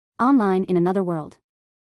Online in Another World.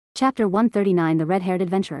 Chapter 139. The Red-Haired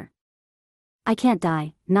Adventurer. I can't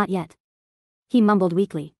die, not yet. He mumbled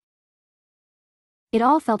weakly. It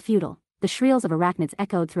all felt futile. The shrieks of arachnids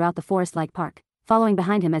echoed throughout the forest-like park, following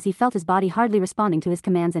behind him as he felt his body hardly responding to his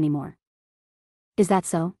commands anymore. Is that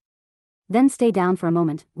so? Then stay down for a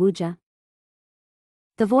moment, would ya?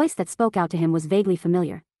 The voice that spoke out to him was vaguely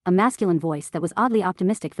familiar, a masculine voice that was oddly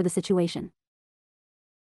optimistic for the situation.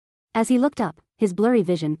 As he looked up, his blurry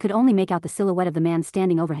vision could only make out the silhouette of the man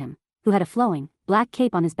standing over him, who had a flowing, black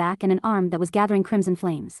cape on his back and an arm that was gathering crimson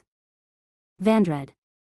flames. Vandred.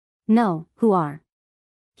 No, who are?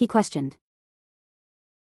 He questioned.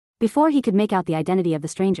 Before he could make out the identity of the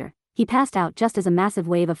stranger, he passed out just as a massive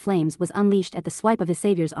wave of flames was unleashed at the swipe of his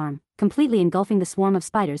savior's arm, completely engulfing the swarm of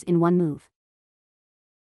spiders in one move.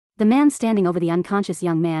 The man standing over the unconscious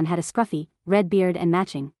young man had a scruffy, red beard and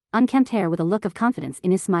matching, unkempt hair with a look of confidence in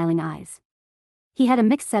his smiling eyes. He had a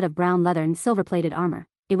mixed set of brown leather and silver-plated armor.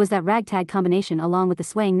 It was that ragtag combination along with the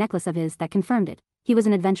swaying necklace of his that confirmed it. He was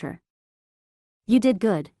an adventurer. You did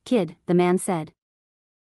good, kid, the man said.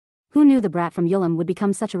 Who knew the brat from Yulum would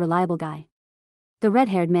become such a reliable guy? The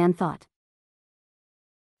red-haired man thought.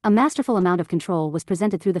 A masterful amount of control was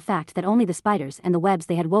presented through the fact that only the spiders and the webs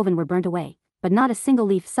they had woven were burnt away, but not a single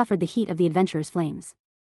leaf suffered the heat of the adventurer's flames.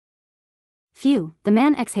 Phew, the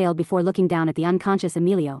man exhaled before looking down at the unconscious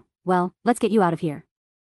Emilio. Well, let's get you out of here.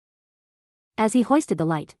 As he hoisted the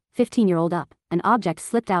light, 15-year-old up, an object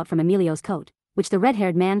slipped out from Emilio's coat, which the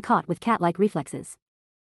red-haired man caught with cat-like reflexes.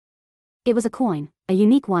 It was a coin, a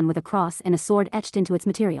unique one with a cross and a sword etched into its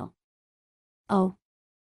material. Oh.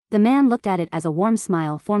 The man looked at it as a warm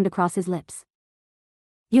smile formed across his lips.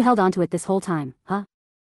 You held onto it this whole time, huh?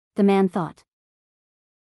 The man thought.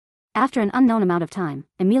 After an unknown amount of time,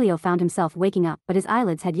 Emilio found himself waking up, but his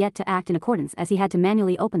eyelids had yet to act in accordance as he had to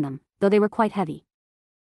manually open them, though they were quite heavy.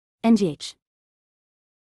 NGH.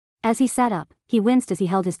 As he sat up, he winced as he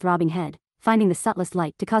held his throbbing head, finding the subtlest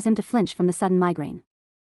light to cause him to flinch from the sudden migraine.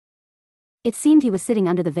 It seemed he was sitting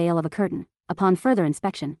under the veil of a curtain. Upon further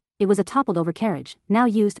inspection, it was a toppled-over carriage, now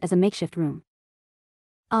used as a makeshift room.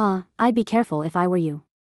 I'd be careful if I were you.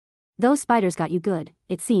 Those spiders got you good,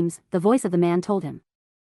 it seems, the voice of the man told him.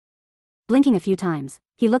 Blinking a few times,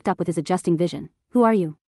 he looked up with his adjusting vision. Who are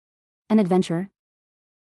you? An adventurer?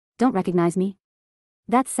 Don't recognize me?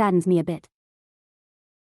 That saddens me a bit.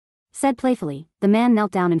 Said playfully, the man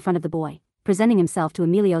knelt down in front of the boy, presenting himself to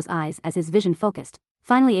Emilio's eyes as his vision focused,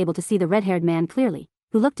 finally able to see the red-haired man clearly,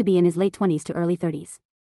 who looked to be in his late 20s to early 30s.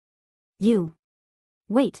 You.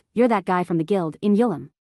 Wait, you're that guy from the guild in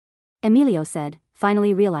Yulum. Emilio said,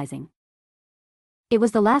 finally realizing. It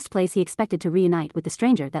was the last place he expected to reunite with the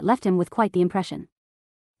stranger that left him with quite the impression.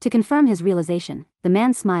 To confirm his realization, the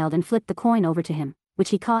man smiled and flipped the coin over to him,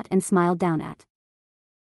 which he caught and smiled down at.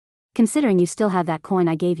 Considering you still have that coin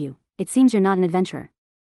I gave you, it seems you're not an adventurer.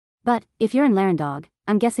 But, if you're in Larendog,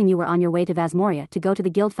 I'm guessing you were on your way to Vasmoria to go to the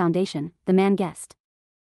guild foundation, the man guessed.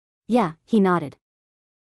 Yeah, he nodded.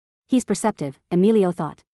 He's perceptive, Emilio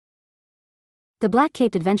thought. The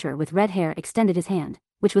black-caped adventurer with red hair extended his hand,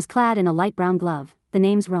 which was clad in a light brown glove. The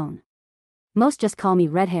name's Roan. Most just call me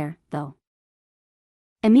Red Hair, though.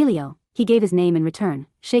 Emilio, he gave his name in return,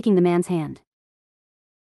 shaking the man's hand.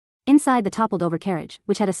 Inside the toppled-over carriage,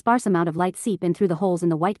 which had a sparse amount of light seep in through the holes in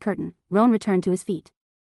the white curtain, Roan returned to his feet.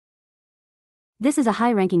 This is a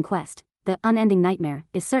high-ranking quest. The unending nightmare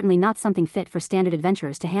is certainly not something fit for standard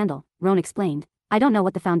adventurers to handle, Roan explained. I don't know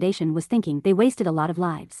what the Foundation was thinking. They wasted a lot of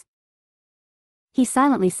lives. He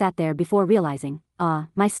silently sat there before realizing,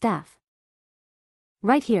 my staff.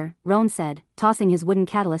 Right here, Roan said, tossing his wooden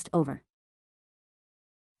catalyst over.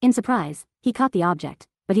 In surprise, he caught the object,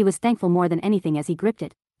 but he was thankful more than anything as he gripped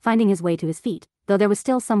it, finding his way to his feet, though there was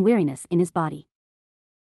still some weariness in his body.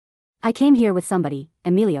 I came here with somebody,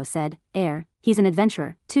 Emilio said, he's an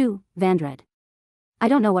adventurer, too, Vandred. I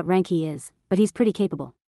don't know what rank he is, but he's pretty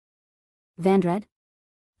capable. Vandred?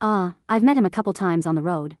 I've met him a couple times on the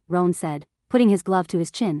road, Roan said, putting his glove to his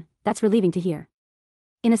chin. That's relieving to hear.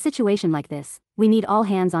 In a situation like this, we need all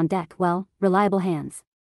hands on deck, well, reliable hands.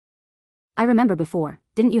 I remember before,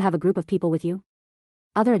 didn't you have a group of people with you?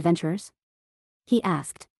 Other adventurers? He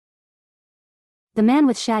asked. The man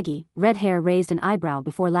with shaggy, red hair raised an eyebrow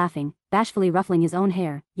before laughing, bashfully ruffling his own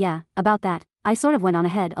hair. Yeah, about that, I sort of went on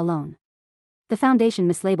ahead alone. The Foundation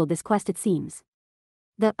mislabeled this quest, it seems.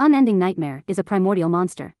 The unending nightmare is a primordial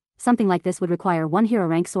monster. Something like this would require one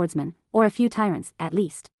hero-rank swordsman, or a few tyrants, at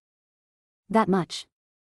least. That much.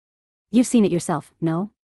 You've seen it yourself,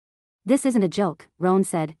 no? This isn't a joke, Roan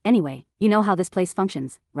said. Anyway, you know how this place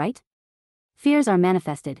functions, right? Fears are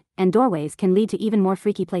manifested, and doorways can lead to even more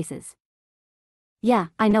freaky places. Yeah,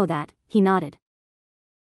 I know that, he nodded.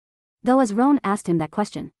 Though as Roan asked him that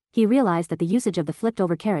question, he realized that the usage of the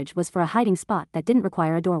flipped-over carriage was for a hiding spot that didn't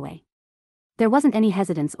require a doorway. There wasn't any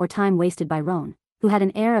hesitance or time wasted by Roan, who had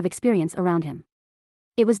an air of experience around him.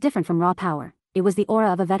 It was different from raw power, it was the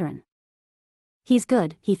aura of a veteran. He's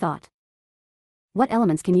good, he thought. What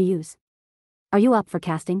elements can you use? Are you up for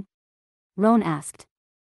casting? Roan asked.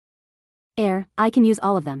 Air, I can use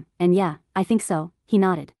all of them, and yeah, I think so, he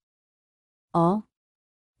nodded. All?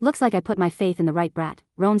 Looks like I put my faith in the right brat,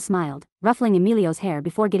 Roan smiled, ruffling Emilio's hair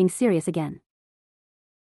before getting serious again.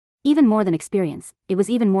 Even more than experience, it was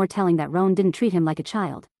even more telling that Roan didn't treat him like a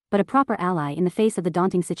child, but a proper ally in the face of the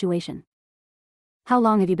daunting situation. How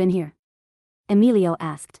long have you been here? Emilio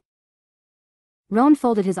asked. Roan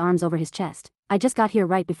folded his arms over his chest. I just got here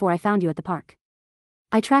right before I found you at the park.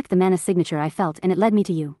 I tracked the mana signature I felt and it led me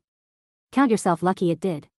to you. Count yourself lucky it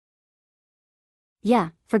did. Yeah,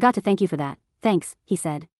 forgot to thank you for that, thanks, he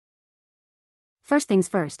said. First things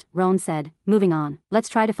first, Roan said, moving on, let's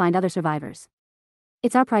try to find other survivors.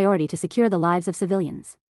 It's our priority to secure the lives of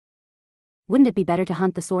civilians. Wouldn't it be better to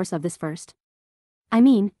hunt the source of this first? I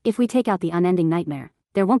mean, if we take out the unending nightmare,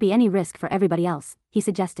 there won't be any risk for everybody else, he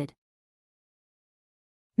suggested.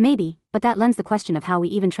 Maybe, but that lends the question of how we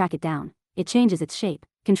even track it down. It changes its shape,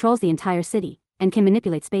 controls the entire city, and can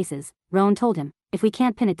manipulate spaces, Roan told him. If we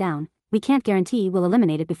can't pin it down, we can't guarantee we'll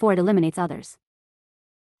eliminate it before it eliminates others.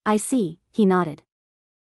 I see, he nodded.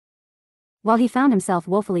 While he found himself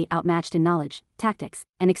woefully outmatched in knowledge, tactics,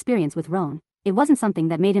 and experience with Roan, it wasn't something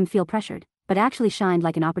that made him feel pressured, but actually shined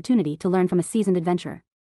like an opportunity to learn from a seasoned adventurer.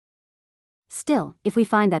 Still, if we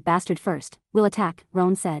find that bastard first, we'll attack,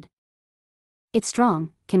 Roan said. It's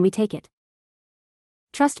strong, can we take it?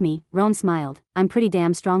 Trust me, Roan smiled, I'm pretty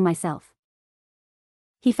damn strong myself.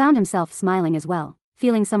 He found himself smiling as well,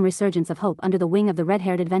 feeling some resurgence of hope under the wing of the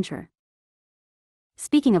red-haired adventurer.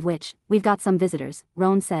 Speaking of which, we've got some visitors,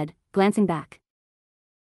 Roan said, glancing back.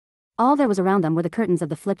 All there was around them were the curtains of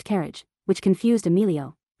the flipped carriage, which confused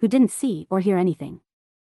Emilio, who didn't see or hear anything.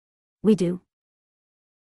 We do?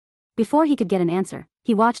 Before he could get an answer,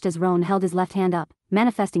 he watched as Roan held his left hand up,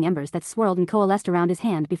 manifesting embers that swirled and coalesced around his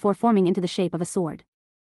hand before forming into the shape of a sword.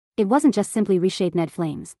 It wasn't just simply reshaped Ned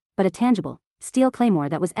flames, but a tangible, steel claymore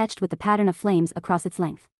that was etched with the pattern of flames across its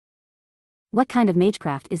length. What kind of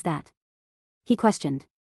magecraft is that? He questioned.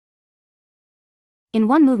 In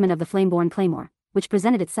one movement of the flameborn claymore, which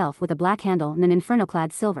presented itself with a black handle and an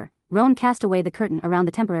inferno-clad silver, Roan cast away the curtain around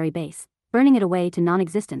the temporary base, burning it away to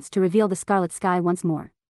non-existence to reveal the scarlet sky once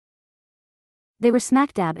more. They were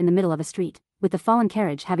smack dab in the middle of a street, with the fallen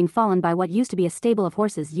carriage having fallen by what used to be a stable of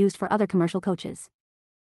horses used for other commercial coaches.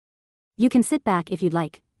 You can sit back if you'd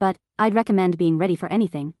like, but I'd recommend being ready for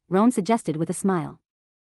anything, Roan suggested with a smile.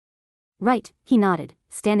 Right, he nodded,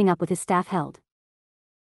 standing up with his staff held.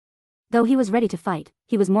 Though he was ready to fight,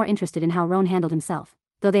 he was more interested in how Roan handled himself.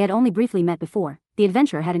 Though they had only briefly met before, the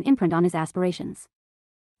adventurer had an imprint on his aspirations.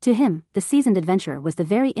 To him, the seasoned adventurer was the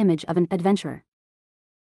very image of an adventurer.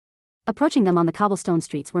 Approaching them on the cobblestone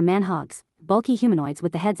streets were man-hogs, bulky humanoids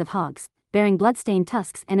with the heads of hogs, bearing blood-stained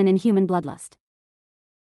tusks and an inhuman bloodlust.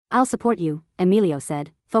 I'll support you, Emilio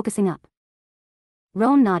said, focusing up.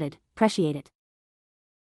 Roan nodded, appreciate it.